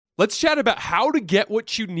Let's chat about how to get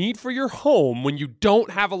what you need for your home when you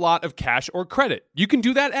don't have a lot of cash or credit. You can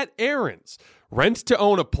do that at Aaron's.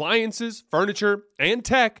 Rent-to-own appliances, furniture, and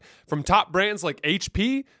tech from top brands like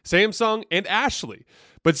HP, Samsung, and Ashley.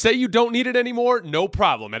 But say you don't need it anymore, no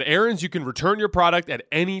problem. At Aaron's, you can return your product at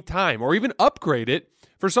any time or even upgrade it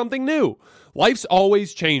for something new. Life's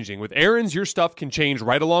always changing. With Aaron's, your stuff can change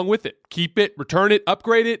right along with it. Keep it, return it,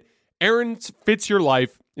 upgrade it. Aaron's fits your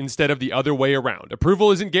life instead of the other way around. Approval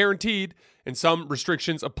isn't guaranteed, and some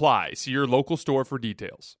restrictions apply. See your local store for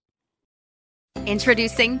details.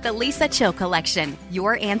 Introducing the Lisa Chill Collection,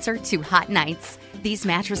 your answer to hot nights. These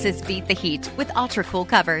mattresses beat the heat with ultra-cool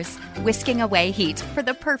covers, whisking away heat for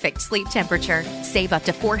the perfect sleep temperature. Save up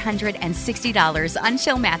to $460 on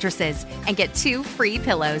Chill mattresses and get 2 free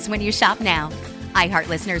pillows when you shop now. iHeart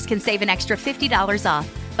listeners can save an extra $50 off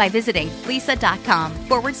by visiting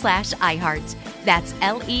lisa.com/iHeart. That's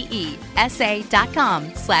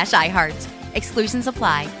LEESA.com/iHeart. Exclusions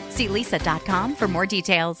apply. See lisa.com for more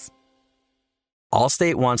details.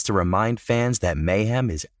 Allstate wants to remind fans that mayhem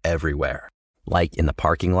is everywhere. Like in the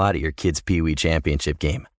parking lot at your kid's Pee Wee Championship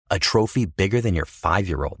game. A trophy bigger than your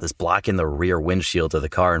 5-year-old is blocking the rear windshield of the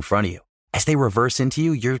car in front of you. As they reverse into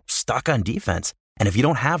you, you're stuck on defense. And if you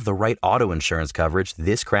don't have the right auto insurance coverage,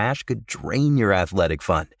 this crash could drain your athletic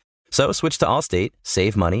fund. So switch to Allstate,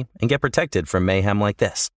 save money, and get protected from mayhem like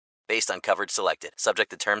this. Based on coverage selected,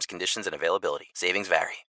 subject to terms, conditions, and availability. Savings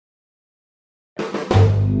vary.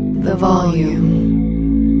 The Volume.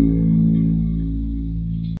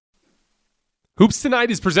 Hoops Tonight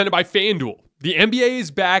is presented by FanDuel. The NBA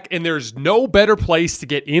is back, and there's no better place to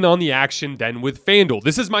get in on the action than with FanDuel.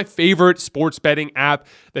 This is my favorite sports betting app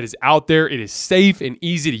that is out there. It is safe and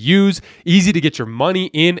easy to use, easy to get your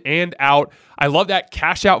money in and out. I love that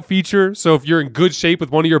cash out feature. So if you're in good shape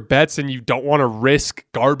with one of your bets and you don't want to risk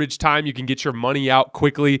garbage time, you can get your money out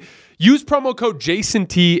quickly. Use promo code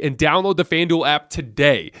JASONT and download the FanDuel app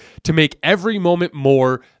today to make every moment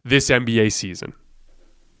more this NBA season.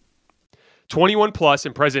 21 plus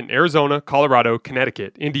and present in Arizona, Colorado,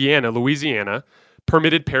 Connecticut, Indiana, Louisiana,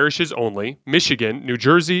 permitted parishes only, Michigan, New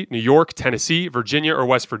Jersey, New York, Tennessee, Virginia, or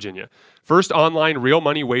West Virginia. First online real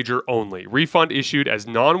money wager only. Refund issued as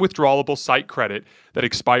non-withdrawable site credit that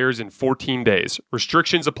expires in 14 days.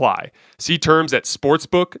 Restrictions apply. See terms at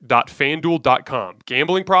sportsbook.fanduel.com.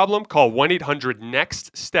 Gambling problem? Call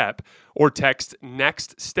 1-800-NEXT-STEP or text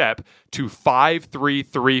NEXT-STEP to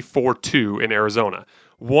 53342 in Arizona.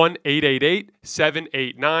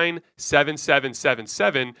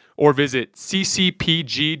 1-888-789-7777 or visit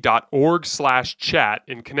ccpg.org/chat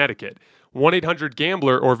in Connecticut.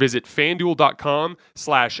 1-800-GAMBLER or visit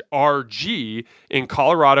fanduel.com/RG in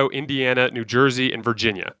Colorado, Indiana, New Jersey, and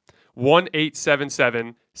Virginia.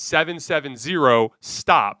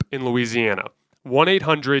 1-877-770-STOP in Louisiana.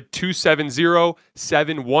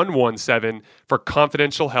 1-800-270-7117 for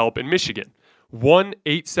confidential help in Michigan.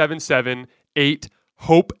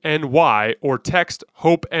 1-877-8-HOPE-NY or text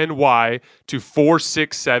HOPE-NY to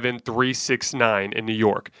 467-369 in New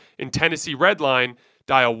York. In Tennessee Redline,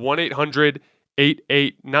 dial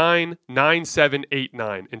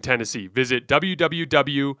 1-800-889-9789 in Tennessee. Visit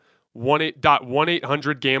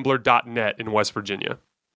www.1800gambler.net in West Virginia.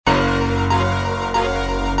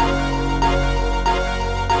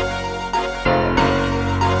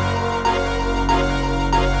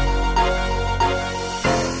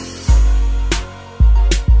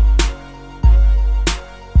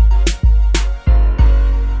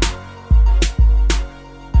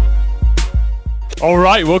 All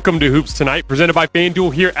right, welcome to Hoops Tonight, presented by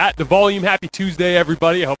FanDuel here at The Volume. Happy Tuesday,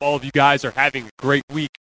 everybody. I hope all of you guys are having a great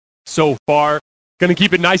week so far. Going to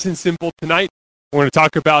keep it nice and simple tonight. We're going to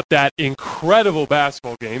talk about that incredible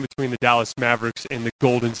basketball game between the Dallas Mavericks and the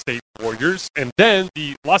Golden State Warriors. And then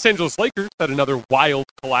the Los Angeles Lakers had another wild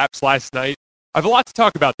collapse last night. I have a lot to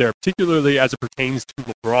talk about there, particularly as it pertains to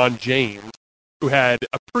LeBron James, who had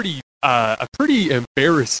a pretty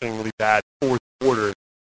embarrassingly bad fourth quarter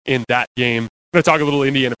in that game. I'm going to talk a little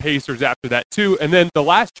Indiana Pacers after that, too. And then the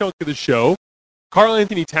last chunk of the show, Karl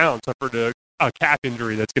Anthony Towns suffered a calf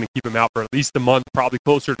injury that's going to keep him out for at least a month, probably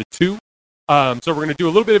closer to 2. So we're going to do a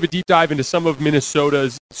little bit of a deep dive into some of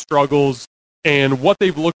Minnesota's struggles and what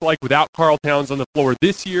they've looked like without Karl Towns on the floor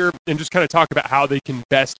this year, and just kind of talk about how they can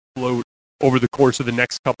best float over the course of the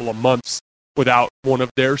next couple of months without one of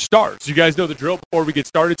their stars. You guys know the drill. Before we get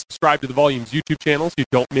started, subscribe to the Volume's YouTube channel so you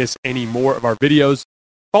don't miss any more of our videos.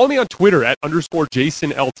 Follow me on Twitter at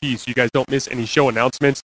 _JasonLT so you guys don't miss any show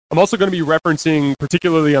announcements. I'm also going to be referencing,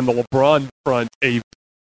 particularly on the LeBron front, a kind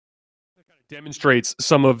of demonstrates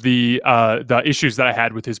some of the issues that I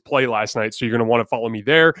had with his play last night. So you're going to want to follow me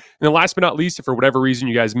there. And then last but not least, if for whatever reason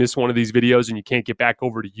you guys miss one of these videos and you can't get back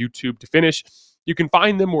over to YouTube to finish, you can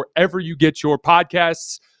find them wherever you get your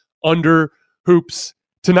podcasts under Hoops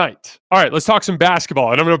Tonight. All right, let's talk some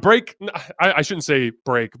basketball. And I'm going to break. I shouldn't say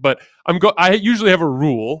break, but I usually have a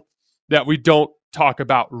rule that we don't talk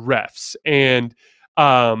about refs. And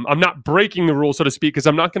I'm not breaking the rule, so to speak, because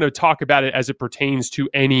I'm not going to talk about it as it pertains to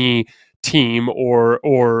any team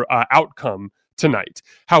or outcome tonight.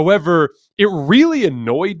 However, it really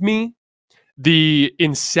annoyed me, the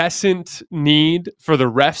incessant need for the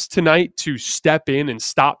refs tonight to step in and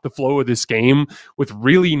stop the flow of this game with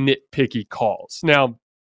really nitpicky calls. Now,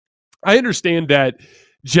 I understand that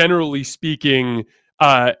generally speaking,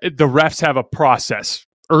 the refs have a process.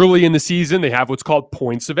 Early in the season, they have what's called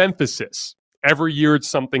points of emphasis. Every year, it's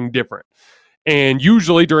something different. And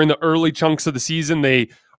usually during the early chunks of the season, they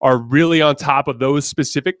are really on top of those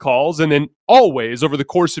specific calls. And then always, over the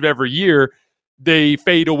course of every year, they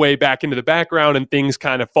fade away back into the background and things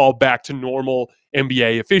kind of fall back to normal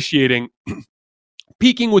NBA officiating.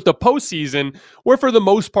 Peaking with the postseason, where for the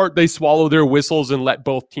most part they swallow their whistles and let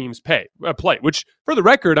both teams play, which for the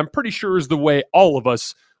record, I'm pretty sure is the way all of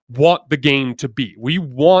us want the game to be. We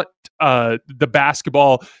want the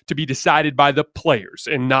basketball to be decided by the players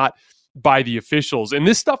and not by the officials. And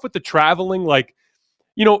this stuff with the traveling,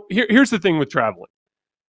 here's the thing with traveling.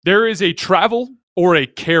 There is a travel or a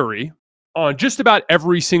carry on just about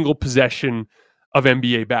every single possession of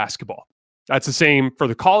NBA basketball. That's the same for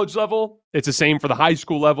the college level. It's the same for the high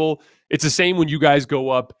school level. It's the same when you guys go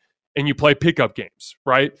up and you play pickup games,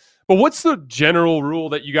 right? But what's the general rule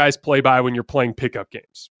that you guys play by when you're playing pickup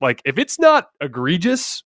games? Like, if it's not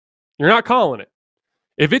egregious, you're not calling it.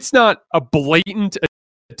 If it's not a blatant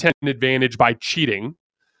attempted advantage by cheating,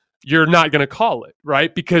 you're not going to call it,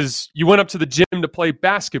 right? Because you went up to the gym to play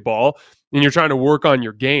basketball and you're trying to work on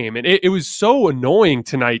your game. And it was so annoying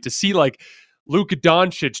tonight to see Luka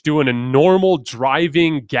Doncic doing a normal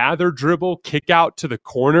driving gather dribble kick out to the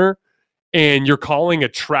corner, and you're calling a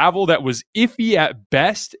travel that was iffy at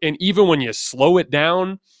best. And even when you slow it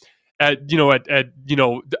down at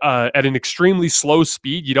an extremely slow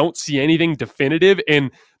speed, you don't see anything definitive,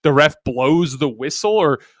 and the ref blows the whistle.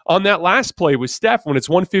 Or on that last play with Steph, when it's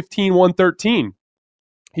 115, 113,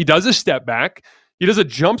 he does a step back. He does a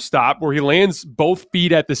jump stop where he lands both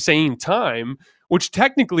feet at the same time, which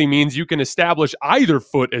technically means you can establish either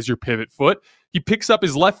foot as your pivot foot. He picks up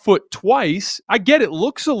his left foot twice. I get it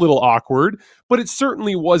looks a little awkward, but it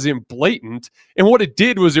certainly wasn't blatant. And what it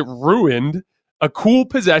did was it ruined a cool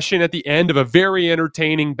possession at the end of a very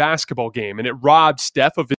entertaining basketball game. And it robbed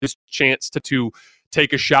Steph of his chance to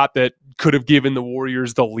take a shot that could have given the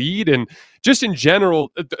Warriors the lead. And just in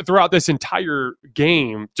general, throughout this entire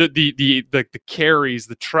game, the carries,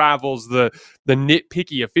 the travels, the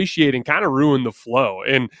nitpicky officiating kind of ruined the flow.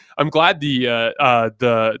 And I'm glad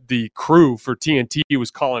the crew for TNT was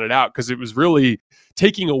calling it out, because it was really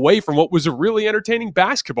taking away from what was a really entertaining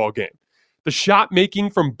basketball game. The shot making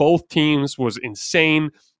from both teams was insane.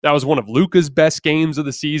 That was one of Luka's best games of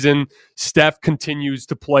the season. Steph continues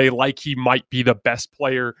to play like he might be the best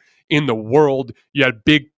player in the world. You had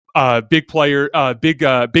big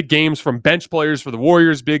games from bench players for the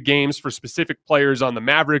Warriors, big games for specific players on the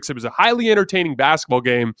Mavericks. It was a highly entertaining basketball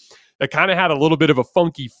game that kind of had a little bit of a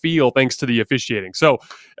funky feel thanks to the officiating. So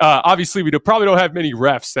obviously we probably don't have many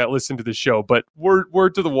refs that listen to the show, but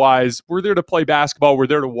word to the wise, we're there to play basketball. We're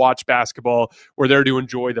there to watch basketball. We're there to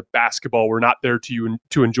enjoy the basketball. We're not there to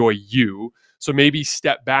enjoy you. So maybe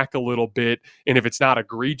step back a little bit. And if it's not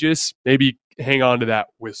egregious, maybe hang on to that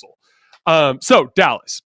whistle. So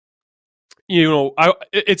Dallas,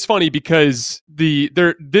 it's funny because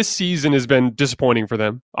this season has been disappointing for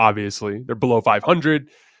them. Obviously, they're below 500.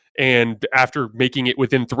 And after making it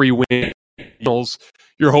within 3 wins,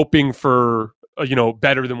 you're hoping for,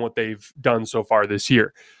 better than what they've done so far this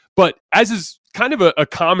year. But as is kind of a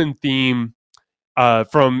common theme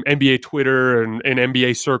from NBA Twitter and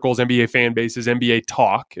NBA circles, NBA fan bases, NBA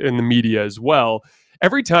talk, and the media as well,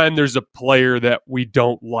 every time there's a player that we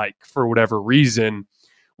don't like for whatever reason,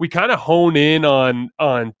 we kind of hone in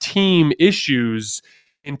on team issues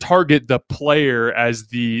and target the player as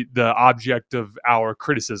the object of our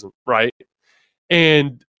criticism, right?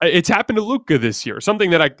 And it's happened to Luka this year,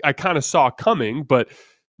 something that I kind of saw coming, but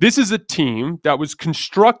this is a team that was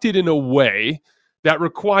constructed in a way that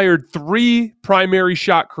required 3 primary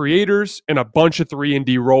shot creators and a bunch of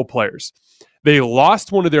 3-and-D role players. They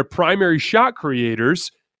lost one of their primary shot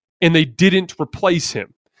creators, and they didn't replace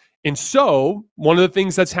him. And so one of the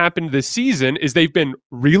things that's happened this season is they've been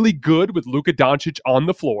really good with Luka Doncic on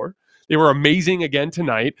the floor. They were amazing again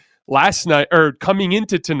tonight. Last night, or coming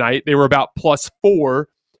into tonight, they were about +4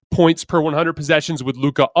 points per 100 possessions with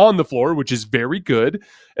Luka on the floor, which is very good.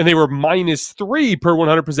 And they were -3 per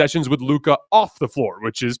 100 possessions with Luka off the floor,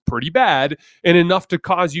 which is pretty bad and enough to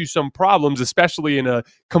cause you some problems, especially in a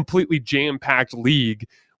completely jam-packed league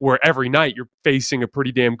where every night you're facing a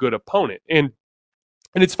pretty damn good opponent. And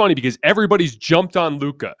it's funny because everybody's jumped on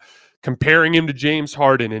Luka, comparing him to James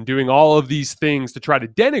Harden and doing all of these things to try to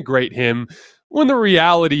denigrate him, when the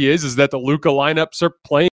reality is that the Luka lineups are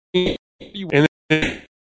playing and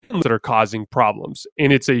that are causing problems.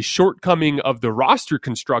 And it's a shortcoming of the roster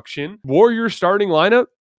construction. Warriors starting lineup,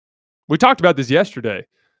 we talked about this yesterday.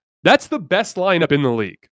 That's the best lineup in the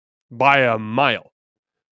league by a mile.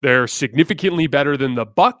 They're significantly better than the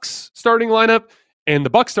Bucks starting lineup, and the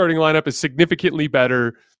Bucks starting lineup is significantly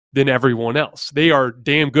better than everyone else. They are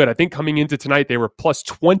damn good. I think coming into tonight, they were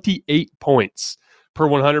 +28 points per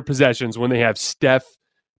 100 possessions when they have Steph,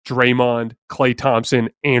 Draymond, Klay Thompson,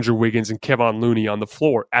 Andrew Wiggins, and Kevon Looney on the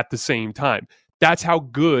floor at the same time. That's how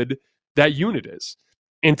good that unit is.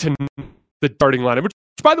 And to the starting lineup, which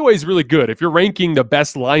by the way is really good. If you're ranking the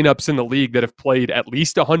best lineups in the league that have played at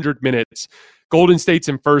least 100 minutes, Golden State's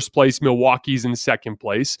in first place, Milwaukee's in second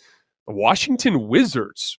place. The Washington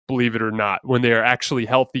Wizards, believe it or not, when they're actually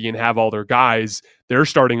healthy and have all their guys, their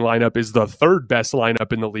starting lineup is the third best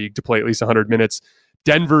lineup in the league to play at least 100 minutes.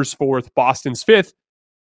 Denver's fourth, Boston's fifth.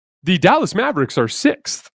 The Dallas Mavericks are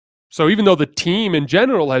sixth. So even though the team in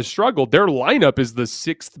general has struggled, their lineup is the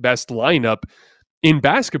sixth best lineup in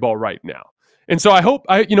basketball right now. And so I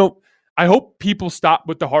hope people stop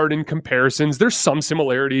with the Harden comparisons. There's some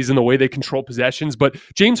similarities in the way they control possessions, but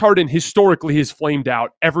James Harden historically has flamed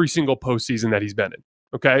out every single postseason that he's been in.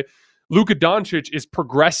 Okay, Luka Doncic is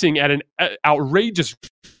progressing at an outrageous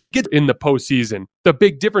in the postseason. The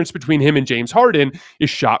big difference between him and James Harden is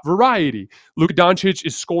shot variety. Luka Doncic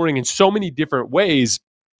is scoring in so many different ways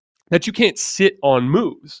that you can't sit on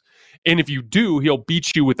moves. And if you do, he'll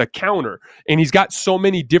beat you with a counter. And he's got so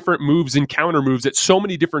many different moves and counter moves at so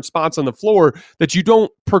many different spots on the floor that you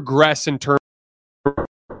don't progress in terms of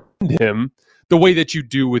him the way that you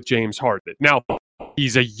do with James Harden. Now,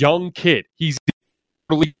 he's a young kid. He's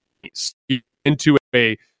into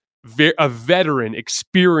a veteran,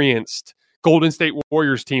 experienced Golden State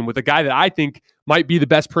Warriors team with a guy that I think might be the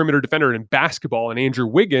best perimeter defender in basketball, and Andrew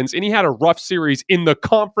Wiggins, and he had a rough series in the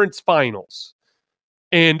conference finals.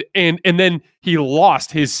 And then he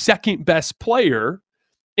lost his second best player,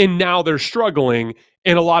 and now they're struggling,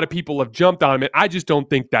 and a lot of people have jumped on him, and I just don't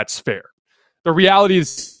think that's fair. The reality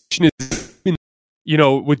is,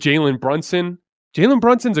 with Jalen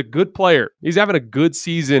Brunson's a good player. He's having a good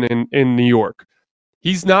season in New York.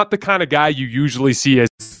 He's not the kind of guy you usually see as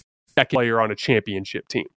second player on a championship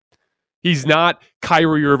team. He's not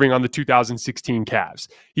Kyrie Irving on the 2016 Cavs.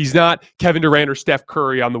 He's not Kevin Durant or Steph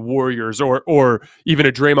Curry on the Warriors or even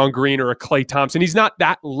a Draymond Green or a Klay Thompson. He's not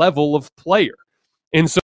that level of player. And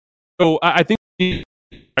so I think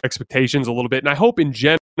expectations a little bit. And I hope in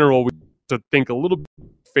general we to think a little bit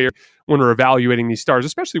fair when we're evaluating these stars,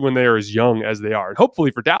 especially when they are as young as they are. And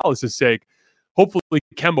hopefully for Dallas's sake, hopefully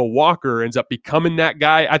Kemba Walker ends up becoming that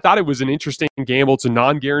guy. I thought it was an interesting gamble. It's a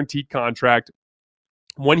non-guaranteed contract.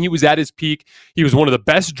 When he was at his peak, he was one of the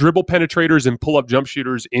best dribble penetrators and pull-up jump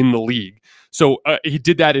shooters in the league. So he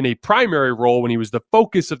did that in a primary role when he was the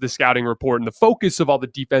focus of the scouting report and the focus of all the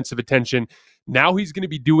defensive attention. Now he's going to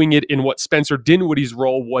be doing it in what Spencer Dinwiddie's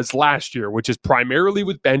role was last year, which is primarily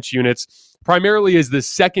with bench units, primarily as the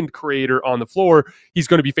second creator on the floor. He's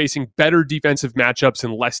going to be facing better defensive matchups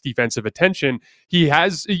and less defensive attention. He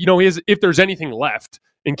has, if there's anything left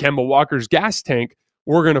in Kemba Walker's gas tank,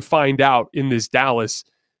 we're going to find out in this Dallas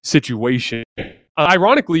situation.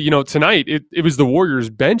 Ironically, tonight it was the Warriors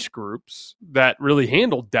bench groups that really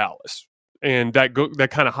handled Dallas, and that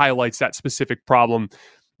kind of highlights that specific problem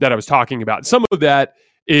that I was talking about. Some of that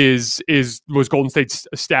was Golden State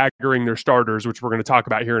staggering their starters, which we're going to talk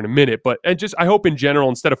about here in a minute. But I hope in general,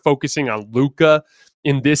 instead of focusing on Luka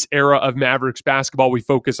in this era of Mavericks basketball, we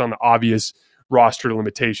focus on the obvious roster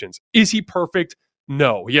limitations. Is he perfect?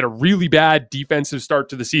 No. He had a really bad defensive start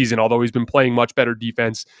to the season, although he's been playing much better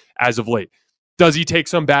defense as of late. Does he take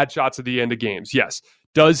some bad shots at the end of games? Yes.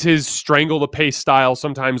 Does his strangle the pace style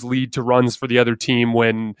sometimes lead to runs for the other team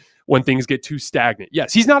when things get too stagnant?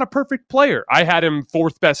 Yes. He's not a perfect player. I had him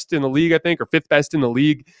fourth best in the league, I think, or fifth best in the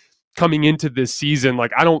league coming into this season.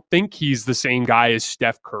 Like, I don't think he's the same guy as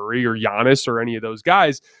Steph Curry or Giannis or any of those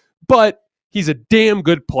guys, but he's a damn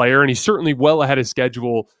good player, and he's certainly well ahead of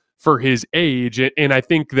schedule for his age. And I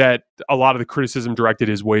think that a lot of the criticism directed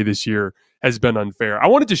his way this year has been unfair. I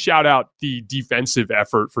wanted to shout out the defensive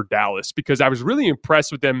effort for Dallas because I was really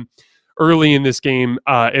impressed with them early in this game.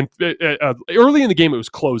 Early in the game, it was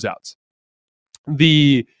closeouts.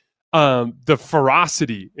 The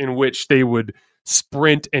ferocity in which they would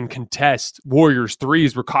sprint and contest Warriors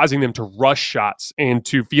threes were causing them to rush shots and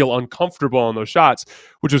to feel uncomfortable on those shots,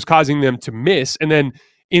 which was causing them to miss. And then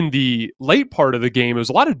in the late part of the game, it was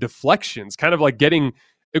a lot of deflections, kind of like getting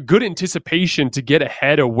a good anticipation to get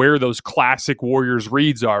ahead of where those classic Warriors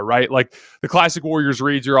reads are, right? Like the classic Warriors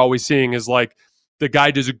reads you're always seeing is like the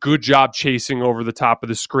guy does a good job chasing over the top of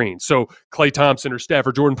the screen. So Klay Thompson or Steph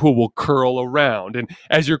or Jordan Poole will curl around. And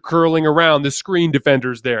as you're curling around, the screen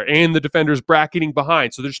defender's there and the defender's bracketing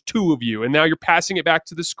behind. So there's two of you. And now you're passing it back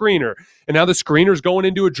to the screener. And now the screener's going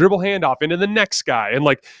into a dribble handoff into the next guy. And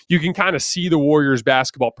like you can kind of see the Warriors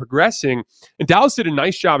basketball progressing. And Dallas did a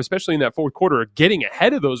nice job, especially in that fourth quarter, of getting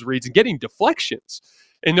ahead of those reads and getting deflections.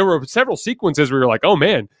 And there were several sequences where you're like, oh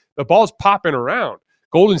man, the ball's popping around.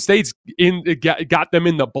 Golden State's got them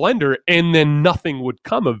in the blender, and then nothing would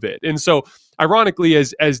come of it. And so, ironically,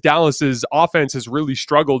 as Dallas's offense has really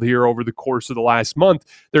struggled here over the course of the last month,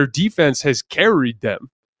 their defense has carried them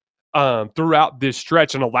throughout this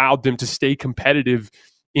stretch and allowed them to stay competitive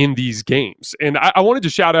in these games. And I wanted to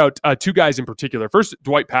shout out two guys in particular. First,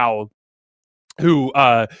 Dwight Powell, who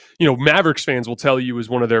Mavericks fans will tell you is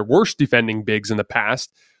one of their worst defending bigs in the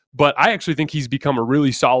past. But I actually think he's become a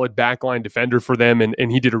really solid backline defender for them,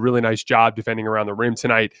 and he did a really nice job defending around the rim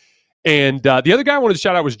tonight. And the other guy I wanted to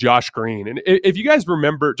shout out was Josh Green. And if you guys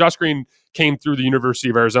remember, Josh Green came through the University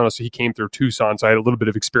of Arizona, so he came through Tucson, so I had a little bit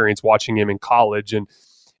of experience watching him in college. And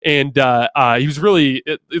he was really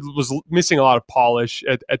it was missing a lot of polish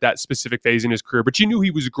at that specific phase in his career, but you knew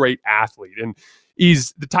he was a great athlete. And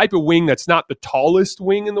he's the type of wing that's not the tallest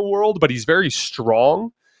wing in the world, but he's very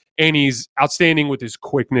strong. And he's outstanding with his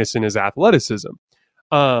quickness and his athleticism.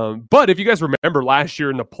 But if you guys remember last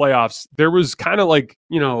year in the playoffs, there was kind of like,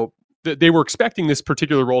 they were expecting this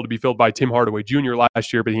particular role to be filled by Tim Hardaway Jr.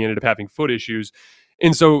 last year, but he ended up having foot issues.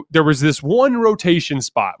 And so there was this one rotation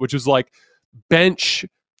spot, which was like bench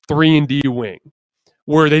 3-and-D wing,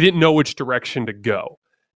 where they didn't know which direction to go.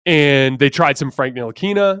 And they tried some Frank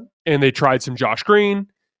Ntilikina, and they tried some Josh Green.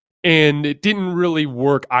 And it didn't really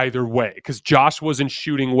work either way because Josh wasn't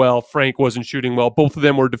shooting well. Frank wasn't shooting well. Both of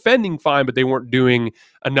them were defending fine, but they weren't doing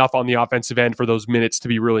enough on the offensive end for those minutes to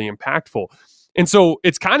be really impactful. And so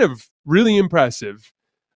it's kind of really impressive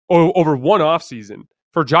over one offseason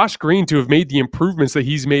for Josh Green to have made the improvements that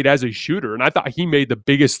he's made as a shooter. And I thought he made the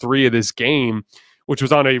biggest three of this game, which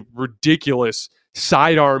was on a ridiculous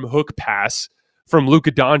sidearm hook pass from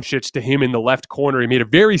Luka Doncic to him in the left corner. He made a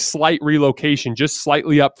very slight relocation, just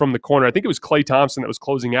slightly up from the corner. I think it was Klay Thompson that was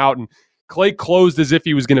closing out, and Klay closed as if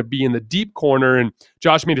he was going to be in the deep corner, and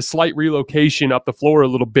Josh made a slight relocation up the floor a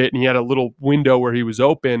little bit, and he had a little window where he was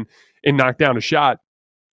open and knocked down a shot.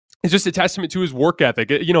 It's just a testament to his work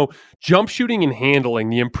ethic. Jump shooting and handling,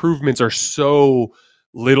 the improvements are so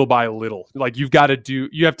little by little. Like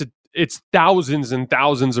it's thousands and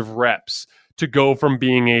thousands of reps to go from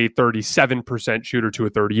being a 37% shooter to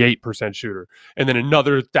a 38% shooter, and then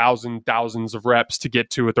another thousands of reps to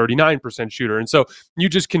get to a 39% shooter. And so you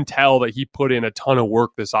just can tell that he put in a ton of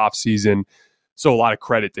work this offseason. So a lot of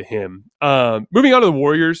credit to him. Moving on to the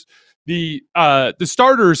Warriors, the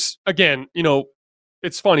starters, again,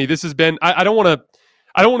 it's funny. This has been, I don't want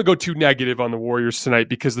to go too negative on the Warriors tonight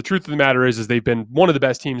because the truth of the matter is they've been one of the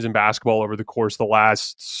best teams in basketball over the course of the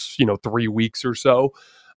last, 3 weeks or so.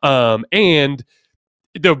 And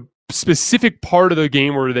the specific part of the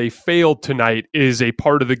game where they failed tonight is a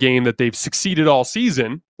part of the game that they've succeeded all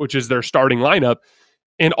season, which is their starting lineup,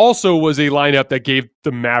 and also was a lineup that gave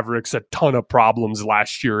the Mavericks a ton of problems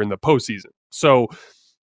last year in the postseason. So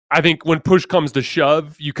I think when push comes to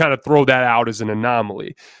shove, you kind of throw that out as an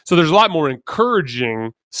anomaly. So there's a lot more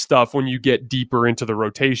encouraging stuff when you get deeper into the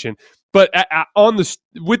rotation. But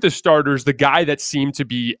with the starters, the guy that seemed to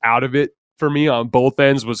be out of it for me on both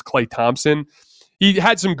ends was Klay Thompson. He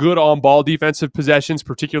had some good on-ball defensive possessions,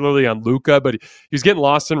 particularly on Luka, but he was getting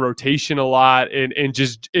lost in rotation a lot and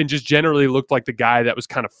just generally looked like the guy that was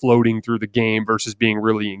kind of floating through the game versus being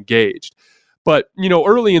really engaged. But,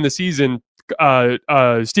 early in the season,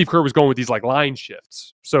 Steve Kerr was going with these like line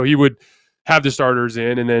shifts. So he would have the starters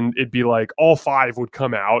in, and then it'd be like all five would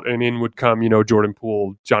come out, and in would come, Jordan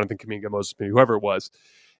Poole, Jonathan Kuminga, Moses Moody, whoever it was.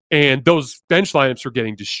 And those bench lineups were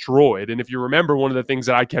getting destroyed. And if you remember, one of the things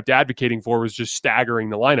that I kept advocating for was just staggering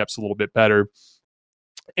the lineups a little bit better.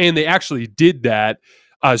 And they actually did that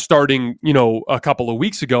starting, a couple of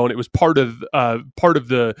weeks ago. And it was part of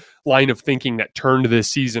the line of thinking that turned this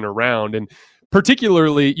season around. And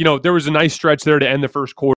particularly, there was a nice stretch there to end the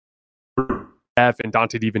first quarter. Steph and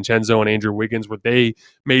Dante DiVincenzo and Andrew Wiggins, where they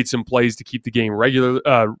made some plays to keep the game regular.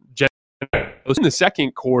 In the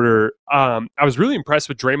second quarter, I was really impressed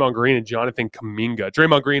with Draymond Green and Jonathan Kuminga.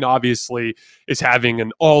 Draymond Green obviously is having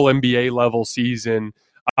an all-NBA level season,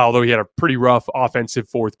 although he had a pretty rough offensive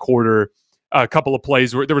fourth quarter. A couple of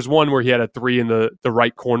plays where there was one where he had a three in the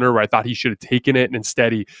right corner where I thought he should have taken it, and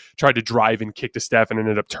instead he tried to drive and kick to Steph and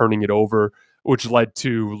ended up turning it over, which led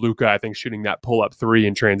to Luka, I think, shooting that pull-up three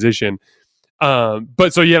in transition.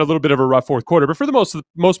 But so he had a little bit of a rough fourth quarter, but for the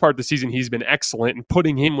most part of the season, he's been excellent, and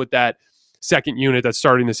putting him with that second unit that's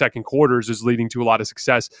starting the second quarters is leading to a lot of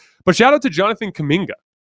success. But shout out to Jonathan Kuminga,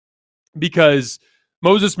 because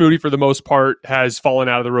Moses Moody, for the most part, has fallen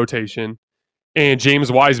out of the rotation, and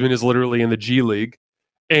James Wiseman is literally in the G League.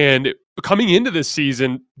 And coming into this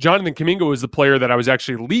season, Jonathan Kuminga was the player that I was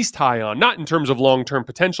actually least high on, not in terms of long-term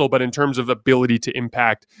potential, but in terms of ability to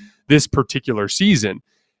impact this particular season.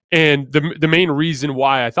 And the main reason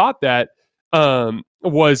why I thought that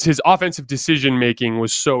was his offensive decision-making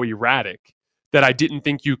was so erratic that I didn't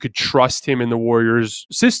think you could trust him in the Warriors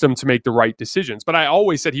system to make the right decisions. But I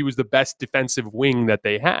always said he was the best defensive wing that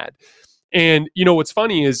they had. And, what's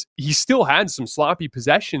funny is he still had some sloppy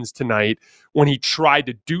possessions tonight when he tried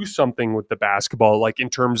to do something with the basketball, like in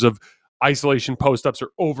terms of isolation post-ups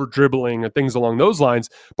or over-dribbling or things along those lines.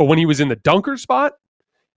 But when he was in the dunker spot,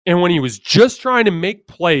 and when he was just trying to make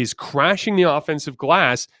plays, crashing the offensive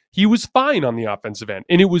glass, he was fine on the offensive end.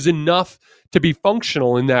 And it was enough to be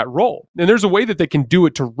functional in that role. And there's a way that they can do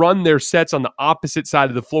it to run their sets on the opposite side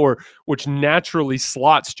of the floor, which naturally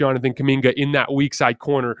slots Jonathan Kuminga in that weak side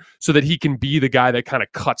corner so that he can be the guy that kind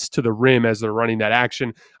of cuts to the rim as they're running that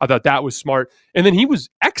action. I thought that was smart. And then he was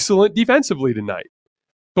excellent defensively tonight,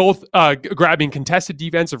 both grabbing contested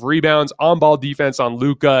defensive rebounds, on-ball defense on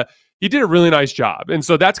Luka. He did a really nice job. And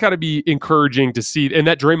so that's got to be encouraging to see. And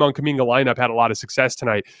that Draymond Kuminga lineup had a lot of success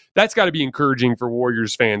tonight. That's got to be encouraging for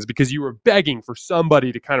Warriors fans, because you were begging for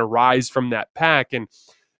somebody to kind of rise from that pack. And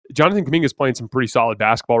Jonathan Kuminga is playing some pretty solid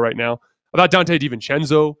basketball right now. I thought Dante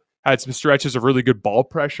DiVincenzo had some stretches of really good ball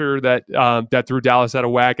pressure that threw Dallas out of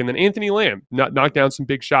whack. And then Anthony Lamb knocked down some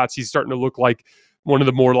big shots. He's starting to look like one of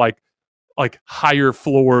the more like higher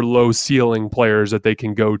floor, low ceiling players that they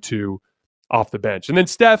can go to off the bench. And then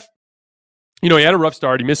Steph, he had a rough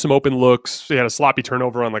start. He missed some open looks. He had a sloppy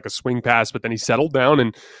turnover on like a swing pass, but then he settled down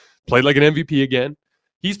and played like an MVP again.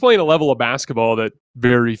 He's playing a level of basketball that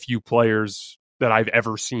very few players that I've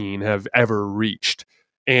ever seen have ever reached.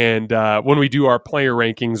 And when we do our player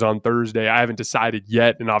rankings on Thursday, I haven't decided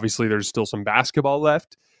yet, and obviously there's still some basketball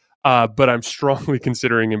left, but I'm strongly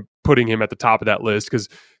considering putting him at the top of that list, because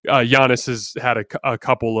Giannis has had a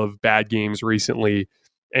couple of bad games recently,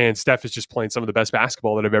 and Steph is just playing some of the best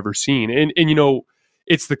basketball that I've ever seen. And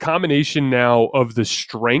it's the combination now of the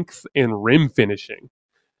strength and rim finishing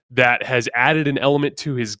that has added an element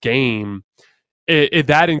to his game.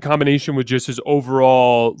 That in combination with just his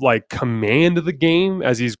overall command of the game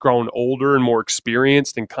as he's grown older and more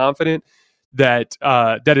experienced and confident, that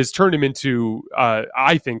has turned him into,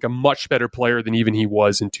 I think, a much better player than even he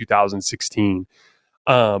was in 2016.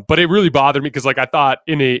 But it really bothered me because I thought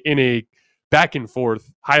in a back and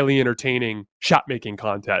forth, highly entertaining shot-making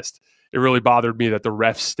contest, it really bothered me that the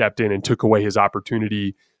refs stepped in and took away his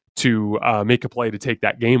opportunity to make a play to take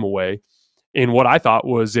that game away in what I thought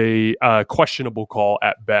was a questionable call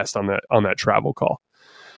at best on that travel call.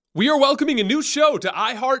 We are welcoming a new show to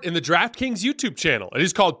iHeart and the DraftKings YouTube channel. It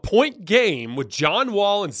is called Point Game with John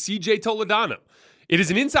Wall and CJ Toledano. It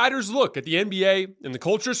is an insider's look at the NBA and the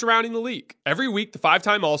culture surrounding the league. Every week, the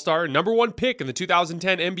five-time All-Star and number one pick in the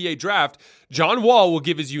 2010 NBA Draft, John Wall will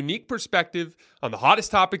give his unique perspective on the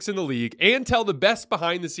hottest topics in the league and tell the best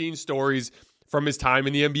behind-the-scenes stories from his time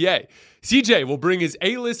in the NBA. CJ will bring his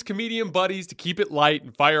A-list comedian buddies to keep it light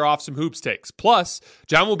and fire off some hoops takes. Plus,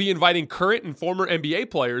 John will be inviting current and former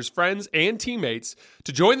NBA players, friends, and teammates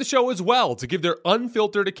to join the show as well to give their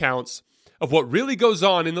unfiltered accounts of what really goes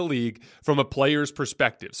on in the league from a player's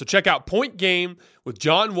perspective. So check out Point Game with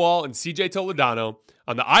John Wall and CJ Toledano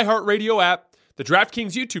on the iHeartRadio app, the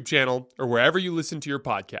DraftKings YouTube channel, or wherever you listen to your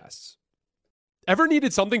podcasts. Ever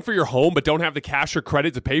needed something for your home but don't have the cash or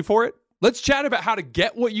credit to pay for it? Let's chat about how to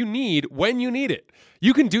get what you need when you need it.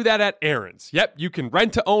 You can do that at Aaron's. Yep, you can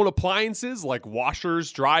rent-to-own appliances like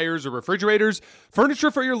washers, dryers, or refrigerators,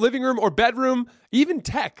 furniture for your living room or bedroom, even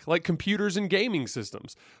tech like computers and gaming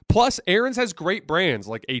systems. Plus, Aaron's has great brands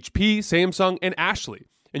like HP, Samsung, and Ashley.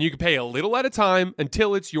 And you can pay a little at a time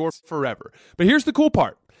until it's yours forever. But here's the cool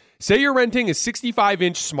part. Say you're renting a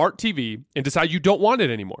 65-inch smart TV and decide you don't want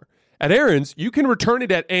it anymore. At Aaron's, you can return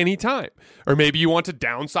it at any time. Or maybe you want to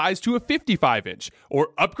downsize to a 55-inch or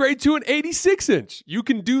upgrade to an 86-inch. You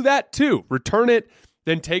can do that too. Return it,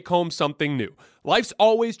 then take home something new. Life's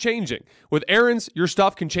always changing. With Aaron's, your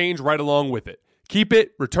stuff can change right along with it. Keep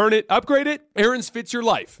it, return it, upgrade it. Aaron's fits your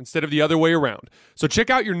life instead of the other way around. So check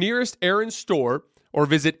out your nearest Aaron's store or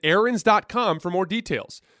visit aarons.com for more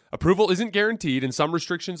details. Approval isn't guaranteed and some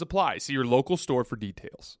restrictions apply. See your local store for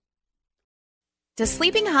details. Does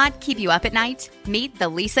sleeping hot keep you up at night? Meet the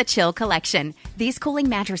Lisa Chill Collection. These cooling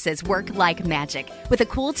mattresses work like magic with a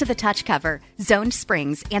cool-to-the-touch cover, zoned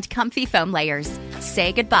springs, and comfy foam layers.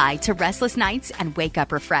 Say goodbye to restless nights and wake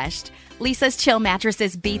up refreshed. Lisa's Chill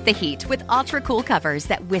mattresses beat the heat with ultra-cool covers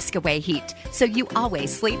that whisk away heat, so you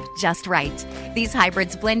always sleep just right. These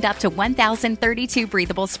hybrids blend up to 1,032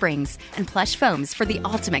 breathable springs and plush foams for the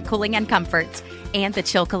ultimate cooling and comfort. And the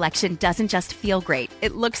Chill Collection doesn't just feel great,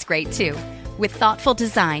 it looks great too, with thoughtful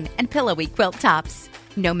design and pillowy quilt tops.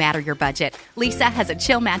 No matter your budget, Lisa has a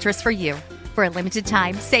Chill mattress for you. For a limited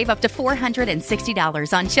time, save up to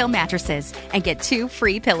 $460 on Chill mattresses and get 2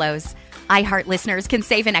 free pillows. iHeart listeners can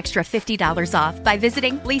save an extra $50 off by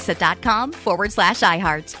visiting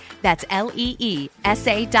lisa.com/iHeart. That's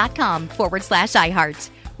LEESA.com/iHeart.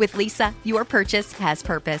 With Lisa, your purchase has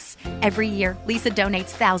purpose. Every year, Lisa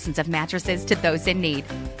donates thousands of mattresses to those in need.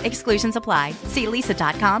 Exclusions apply. See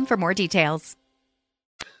lisa.com for more details.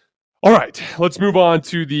 All right, let's move on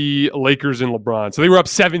to the Lakers and LeBron. So they were up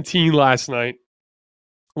 17 last night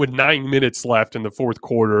with 9 minutes left in the fourth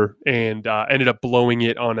quarter and ended up blowing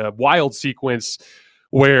it on a wild sequence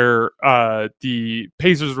where the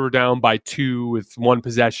Pacers were down by 2 with 1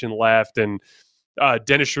 possession left, and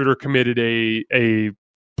Dennis Schroeder committed a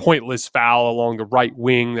pointless foul along the right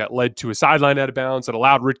wing that led to a sideline out of bounds that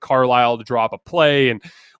allowed Rick Carlisle to drop a play. And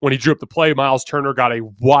when he drew up the play, Miles Turner got a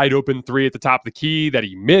wide open 3 at the top of the key that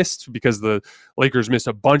he missed because the Lakers missed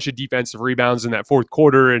a bunch of defensive rebounds in that fourth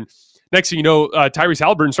quarter. And next thing you know, Tyrese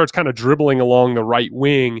Halliburton starts kind of dribbling along the right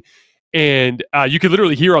wing. And you could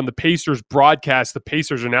literally hear on the Pacers broadcast, the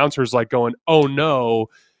Pacers announcers like going, "Oh no,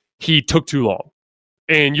 he took too long."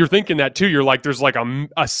 And you're thinking that too. You're like, there's like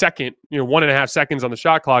a second, 1.5 seconds on the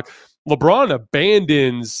shot clock. LeBron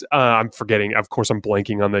abandons, I'm forgetting, of course I'm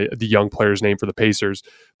blanking on the young player's name for the Pacers,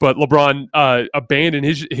 but LeBron abandoned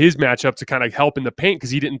his matchup to kind of help in the paint because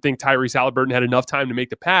he didn't think Tyrese Halliburton had enough time to make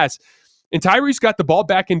the pass. And Tyrese got the ball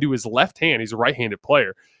back into his left hand. He's a right-handed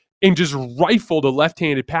player. And just rifled a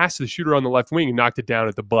left-handed pass to the shooter on the left wing and knocked it down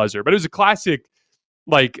at the buzzer. But it was a classic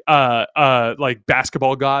like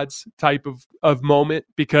basketball gods type of moment,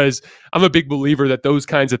 because I'm a big believer that those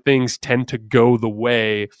kinds of things tend to go the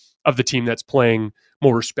way of the team that's playing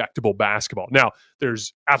more respectable basketball. Now,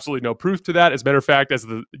 there's absolutely no proof to that. As a matter of fact,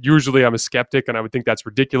 usually I'm a skeptic and I would think that's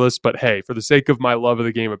ridiculous, but hey, for the sake of my love of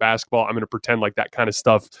the game of basketball, I'm going to pretend like that kind of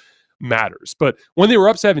stuff matters. But when they were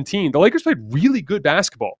up 17, the Lakers played really good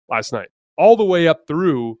basketball last night, all the way up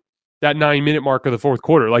through that 9-minute mark of the fourth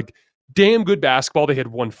quarter. Like, damn good basketball. They had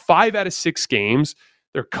won 5 out of 6 games.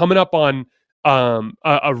 They're coming up on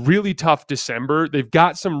a really tough December. They've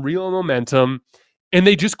got some real momentum, and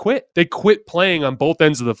they just quit. They quit playing on both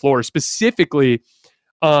ends of the floor, specifically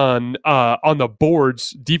on the boards,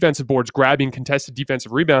 defensive boards, grabbing contested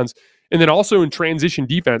defensive rebounds, and then also in transition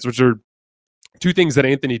defense, which are 2 things that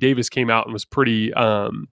Anthony Davis came out and was pretty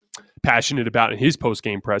passionate about in his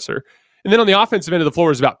post-game presser. And then on the offensive end of the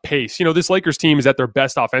floor is about pace. This Lakers team is at their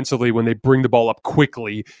best offensively when they bring the ball up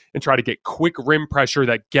quickly and try to get quick rim pressure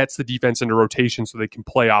that gets the defense into rotation so they can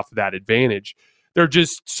play off of that advantage. They're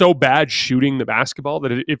just so bad shooting the basketball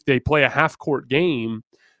that if they play a half-court game,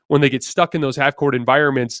 when they get stuck in those half-court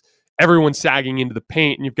environments, everyone's sagging into the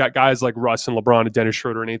paint, and you've got guys like Russ and LeBron and Dennis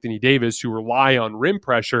Schroeder and Anthony Davis who rely on rim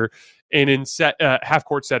pressure, and in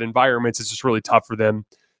half-court set environments, it's just really tough for them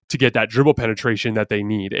to get that dribble penetration that they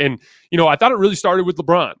need. And, I thought it really started with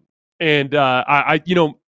LeBron. And I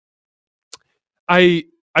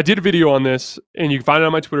did a video on this, and you can find it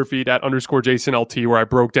on my Twitter feed at _JasonLT, where I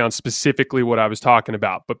broke down specifically what I was talking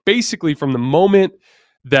about. But basically, from the moment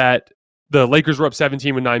that the Lakers were up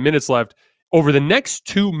 17 with 9 minutes left, over the next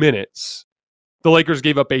 2 minutes, the Lakers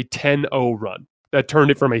gave up a 10-0 run that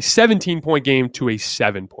turned it from a 17-point game to a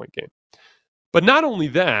 7-point game. But not only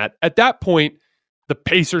that, at that point, the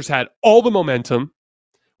Pacers had all the momentum,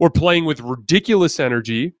 were playing with ridiculous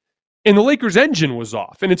energy, and the Lakers' engine was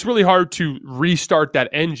off. And it's really hard to restart that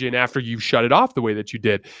engine after you've shut it off the way that you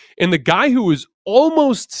did. And the guy who was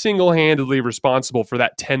almost single-handedly responsible for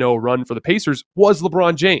that 10-0 run for the Pacers was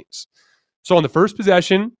LeBron James. So on the first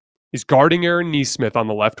possession, he's guarding Aaron Nesmith on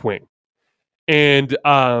the left wing. and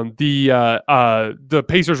the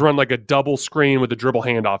Pacers run like a double screen with a dribble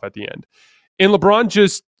handoff at the end. And LeBron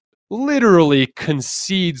just literally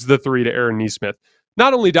concedes the three to Aaron Nesmith.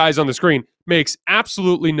 Not only dies on the screen, makes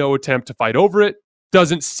absolutely no attempt to fight over it,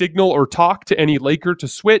 doesn't signal or talk to any Laker to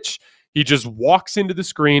switch. He just walks into the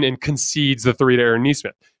screen and concedes the three to Aaron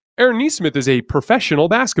Nesmith. Aaron Nesmith is a professional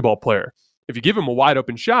basketball player. If you give him a wide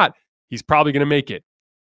open shot, he's probably going to make it.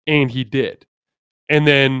 And he did. And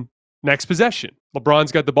then next possession,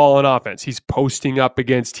 LeBron's got the ball on offense. He's posting up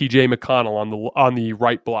against TJ McConnell on the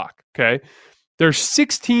right block. Okay. There's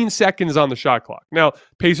 16 seconds on the shot clock. Now,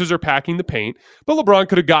 Pacers are packing the paint, but LeBron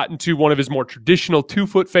could have gotten to one of his more traditional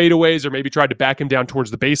 2-foot fadeaways or maybe tried to back him down towards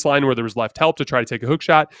the baseline where there was left help to try to take a hook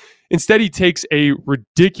shot. Instead, he takes a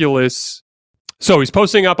ridiculous... So he's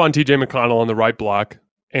posting up on TJ McConnell on the right block,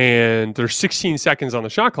 and there's 16 seconds on the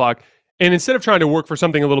shot clock. And instead of trying to work for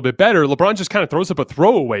something a little bit better, LeBron just kind of throws up a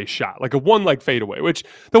throwaway shot, like a one-leg fadeaway, which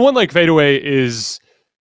the one-leg fadeaway is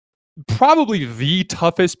probably the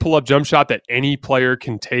toughest pull-up jump shot that any player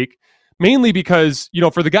can take, mainly because,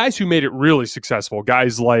 for the guys who made it really successful,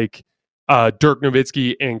 guys like Dirk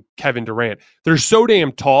Nowitzki and Kevin Durant, they're so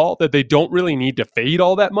damn tall that they don't really need to fade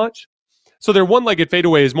all that much. So their one-legged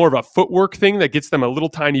fadeaway is more of a footwork thing that gets them a little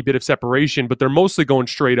tiny bit of separation, but they're mostly going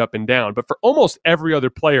straight up and down. But for almost every other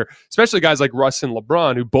player, especially guys like Russ and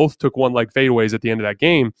LeBron, who both took one-leg fadeaways at the end of that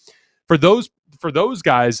game, for those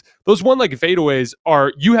guys, those one-legged fadeaways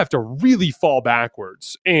are, you have to really fall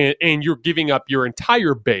backwards, and you're giving up your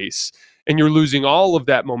entire base, and you're losing all of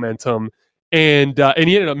that momentum, and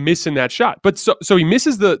he ended up missing that shot. But so he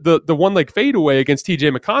misses the one-leg fadeaway against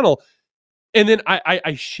TJ McConnell, and then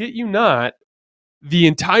I shit you not, the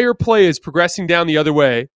entire play is progressing down the other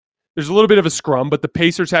way. There's a little bit of a scrum, but the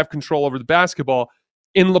Pacers have control over the basketball,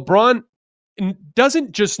 and LeBron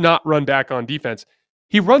doesn't just not run back on defense.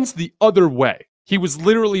 He runs the other way. He was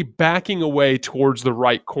literally backing away towards the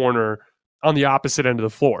right corner on the opposite end of the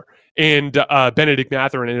floor. And Benedict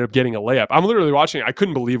Mathurin ended up getting a layup. I'm literally watching it. I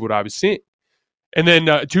couldn't believe what I was seeing. And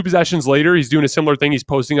then 2 possessions later, he's doing a similar thing. He's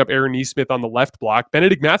posting up Aaron Nesmith on the left block.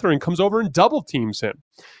 Benedict Mathurin comes over and double teams him.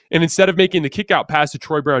 And instead of making the kick out pass to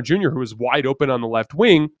Troy Brown Jr., who was wide open on the left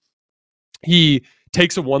wing, he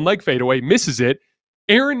takes a one-leg fadeaway, misses it.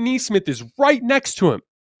 Aaron Nesmith is right next to him.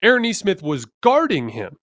 Aaron Nesmith was guarding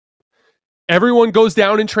him. Everyone goes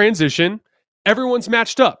down in transition. Everyone's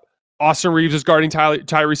matched up. Austin Reeves is guarding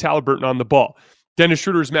Tyrese Halliburton on the ball. Dennis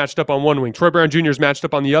Schroeder's matched up on one wing. Troy Brown Jr. is matched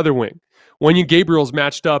up on the other wing. Wenyen Gabriel's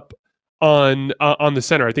matched up on the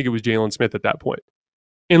center. I think it was Jalen Smith at that point.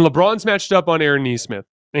 And LeBron's matched up on Aaron Nesmith.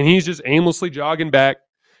 And he's just aimlessly jogging back.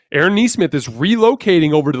 Aaron Nesmith is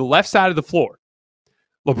relocating over to the left side of the floor.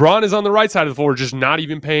 LeBron is on the right side of the floor, just not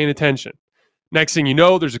even paying attention. Next thing you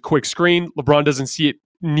know, there's a quick screen. LeBron doesn't see it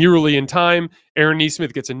nearly in time. Aaron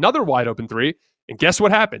Nesmith gets another wide open three. And guess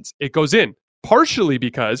what happens? It goes in, partially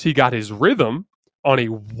because he got his rhythm on a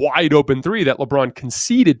wide open three that LeBron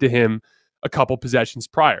conceded to him a couple possessions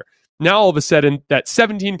prior. Now, all of a sudden, that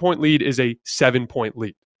 17-point lead is a 7-point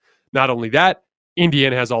lead. Not only that,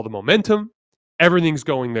 Indiana has all the momentum. Everything's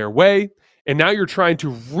going their way. And now you're trying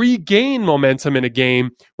to regain momentum in a game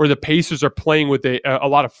where the Pacers are playing with a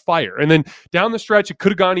lot of fire. And then down the stretch, it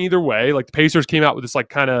could have gone either way. Like the Pacers came out with this like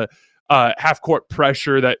kind of half-court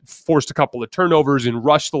pressure that forced a couple of turnovers and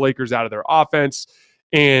rushed the Lakers out of their offense.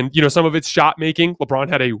 And, some of it's shot making. LeBron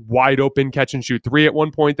had a wide open catch and shoot three at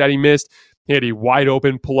one point that he missed. He had a wide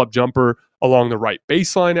open pull-up jumper along the right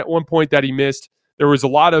baseline at one point that he missed. There was a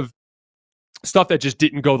lot of stuff that just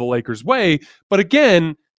didn't go the Lakers' way. But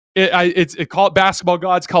again, call it basketball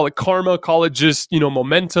gods, call it karma, call it just,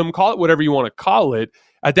 momentum, call it whatever you want to call it.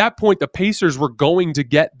 At that point, the Pacers were going to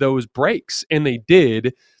get those breaks, and they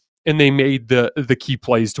did, and they made the key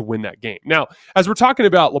plays to win that game. Now, as we're talking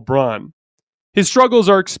about LeBron, his struggles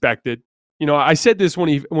are expected. I said this when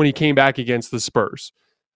he came back against the Spurs.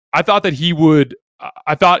 I thought he would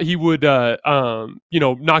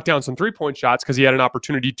knock down some 3-point shots because he had an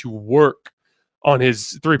opportunity to work on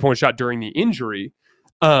his 3-point shot during the injury.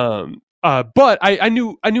 But I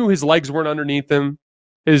knew his legs weren't underneath him.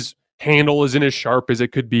 His handle isn't as sharp as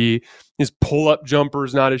it could be. His pull-up jumper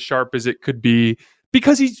is not as sharp as it could be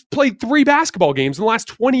because he's played 3 basketball games in the last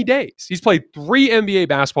 20 days. He's played 3 NBA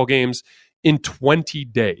basketball games in 20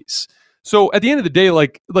 days. So at the end of the day,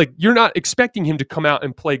 like you're not expecting him to come out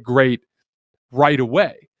and play great right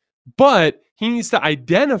away, but he needs to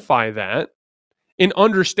identify that and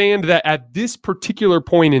understand that at this particular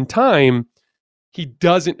point in time, he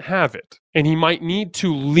doesn't have it. And he might need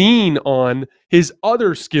to lean on his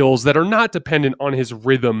other skills that are not dependent on his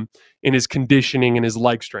rhythm and his conditioning and his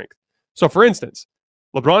leg strength. So for instance,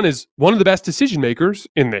 LeBron is one of the best decision makers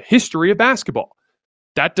in the history of basketball.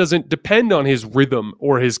 That doesn't depend on his rhythm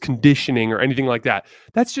or his conditioning or anything like that.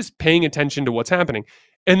 That's just paying attention to what's happening.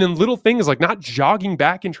 And then little things like not jogging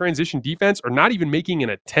back in transition defense or not even making an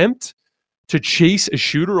attempt to chase a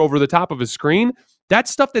shooter over the top of a screen.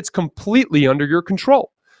 That's stuff that's completely under your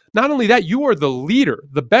control. Not only that, you are the leader,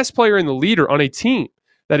 the best player in the leader on a team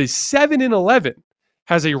that is 7-11,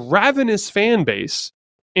 has a ravenous fan base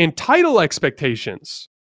and title expectations.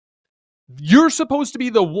 You're supposed to be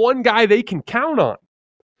the one guy they can count on.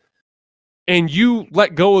 And you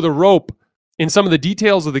let go of the rope in some of the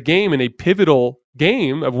details of the game in a pivotal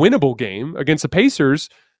game, a winnable game against the Pacers,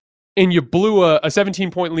 and you blew a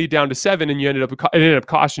 17-point lead down to 7, and it ended up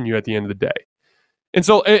costing you at the end of the day. And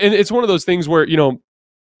so, and it's one of those things where,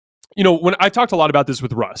 when I talked a lot about this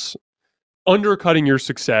with Russ, undercutting your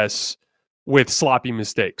success with sloppy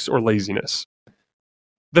mistakes or laziness.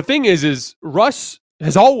 The thing is Russ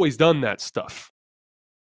has always done that stuff.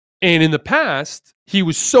 And in the past, he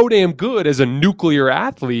was so damn good as a nuclear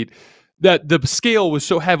athlete that the scale was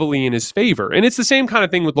so heavily in his favor. And it's the same kind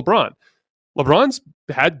of thing with LeBron. LeBron's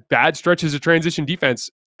had bad stretches of transition defense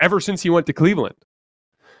ever since he went to Cleveland.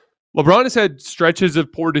 LeBron has had stretches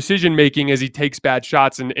of poor decision-making as he takes bad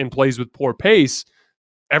shots and plays with poor pace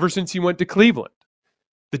ever since he went to Cleveland.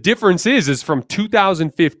 The difference is from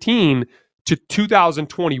 2015 to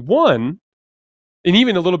 2021, and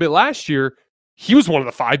even a little bit last year, he was one of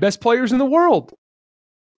the 5 best players in the world.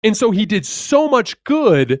 And so he did so much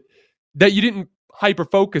good that you didn't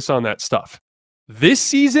hyper-focus on that stuff. This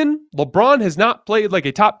season, LeBron has not played like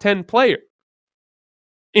a top 10 player.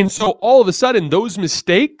 And so all of a sudden, those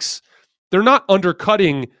mistakes, they're not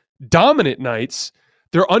undercutting dominant nights.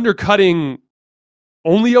 They're undercutting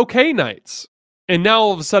only okay nights. And now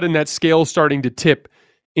all of a sudden, that scale is starting to tip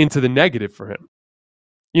into the negative for him.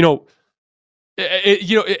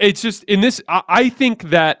 It's just in this, I think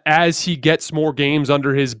that as he gets more games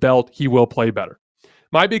under his belt, he will play better.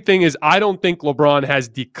 My big thing is I don't think LeBron has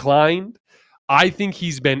declined. I think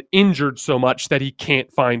he's been injured so much that he can't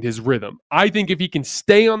find his rhythm. I think if he can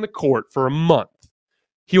stay on the court for a month,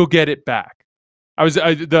 he'll get it back. I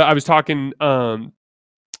was talking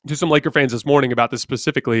to some Laker fans this morning about this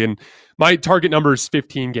specifically, and my target number is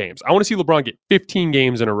 15 games. I want to see LeBron get 15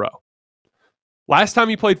 games in a row. Last time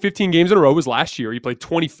he played 15 games in a row was last year. He played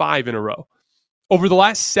 25 in a row. Over the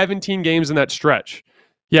last 17 games in that stretch,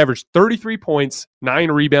 he averaged 33 points, 9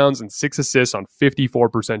 rebounds, and 6 assists on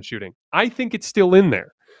 54% shooting. I think it's still in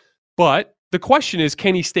there. But the question is,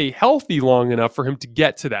 can he stay healthy long enough for him to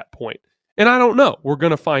get to that point? And I don't know. We're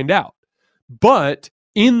going to find out. But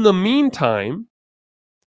in the meantime,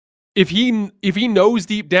 if he knows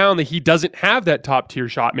deep down that he doesn't have that top-tier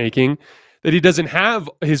shot making, that he doesn't have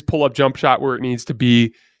his pull-up jump shot where it needs to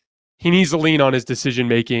be, he needs to lean on his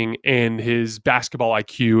decision-making and his basketball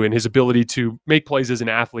IQ and his ability to make plays as an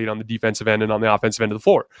athlete on the defensive end and on the offensive end of the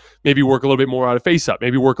floor. Maybe work a little bit more out of face-up.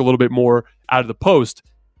 Maybe work a little bit more out of the post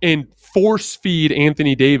and force-feed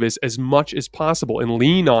Anthony Davis as much as possible and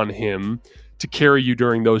lean on him to carry you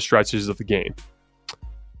during those stretches of the game.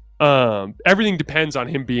 Everything depends on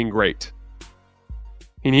him being great.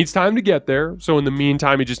 He needs time to get there. So in the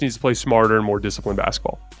meantime, he just needs to play smarter and more disciplined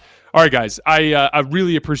basketball. All right, guys, I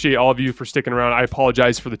really appreciate all of you for sticking around. I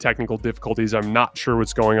apologize for the technical difficulties. I'm not sure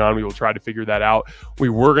what's going on. We will try to figure that out. We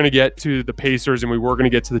were going to get to the Pacers and we were going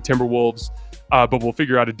to get to the Timberwolves, but we'll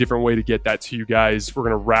figure out a different way to get that to you guys. We're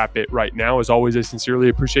going to wrap it right now. As always, I sincerely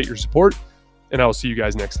appreciate your support, and I will see you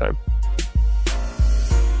guys next time.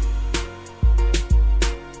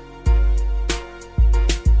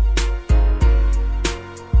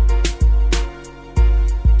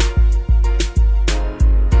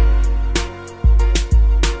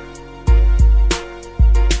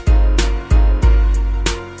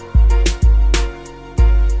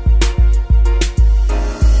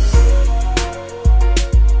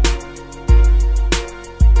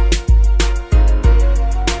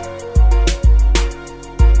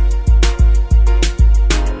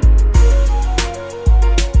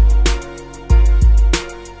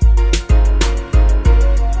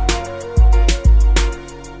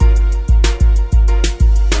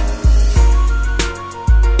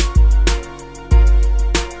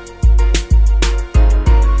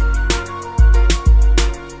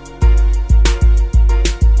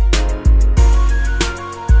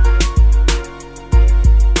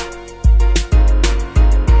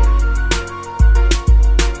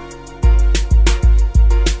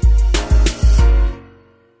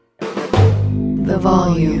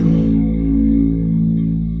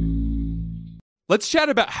 Let's chat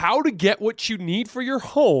about how to get what you need for your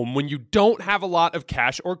home when you don't have a lot of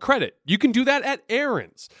cash or credit. You can do that at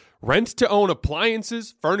Aaron's. Rent to own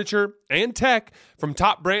appliances, furniture, and tech from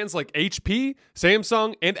top brands like HP,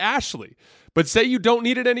 Samsung, and Ashley. But say you don't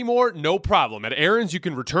need it anymore, no problem. At Aaron's, you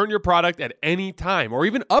can return your product at any time or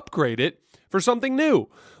even upgrade it for something new.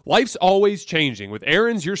 Life's always changing. With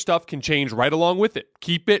Aaron's, your stuff can change right along with it.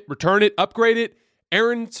 Keep it, return it, upgrade it.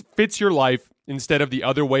 Aaron's fits your life instead of the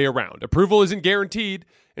other way around. Approval isn't guaranteed,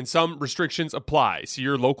 and some restrictions apply. See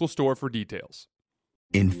your local store for details.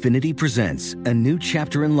 Infiniti presents a new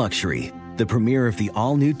chapter in luxury, the premiere of the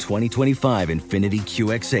all-new 2025 Infiniti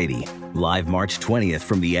QX80, live March 20th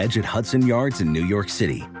from the Edge at Hudson Yards in New York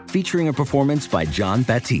City, featuring a performance by John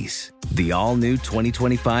Batiste. The all-new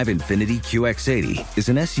 2025 Infiniti QX80 is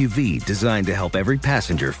an SUV designed to help every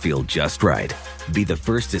passenger feel just right. Be the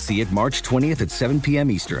first to see it March 20th at 7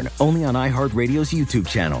 p.m. Eastern, only on iHeartRadio's YouTube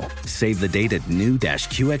channel. Save the date at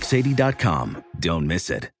new-QX80.com. Don't miss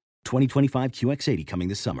it. 2025 QX80 coming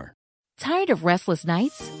this summer. Tired of restless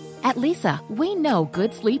nights? At Leesa, we know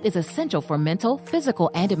good sleep is essential for mental,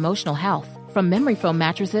 physical, and emotional health. From memory foam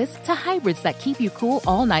mattresses to hybrids that keep you cool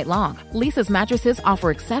all night long, Leesa's mattresses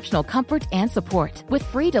offer exceptional comfort and support with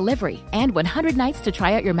free delivery and 100 nights to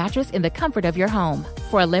try out your mattress in the comfort of your home.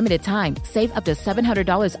 For a limited time, save up to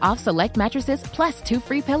 $700 off select mattresses plus 2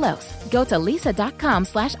 free pillows. Go to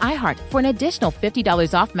leesa.com/iHeart for an additional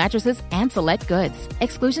 $50 off mattresses and select goods.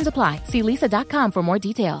 Exclusions apply. See leesa.com for more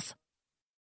details.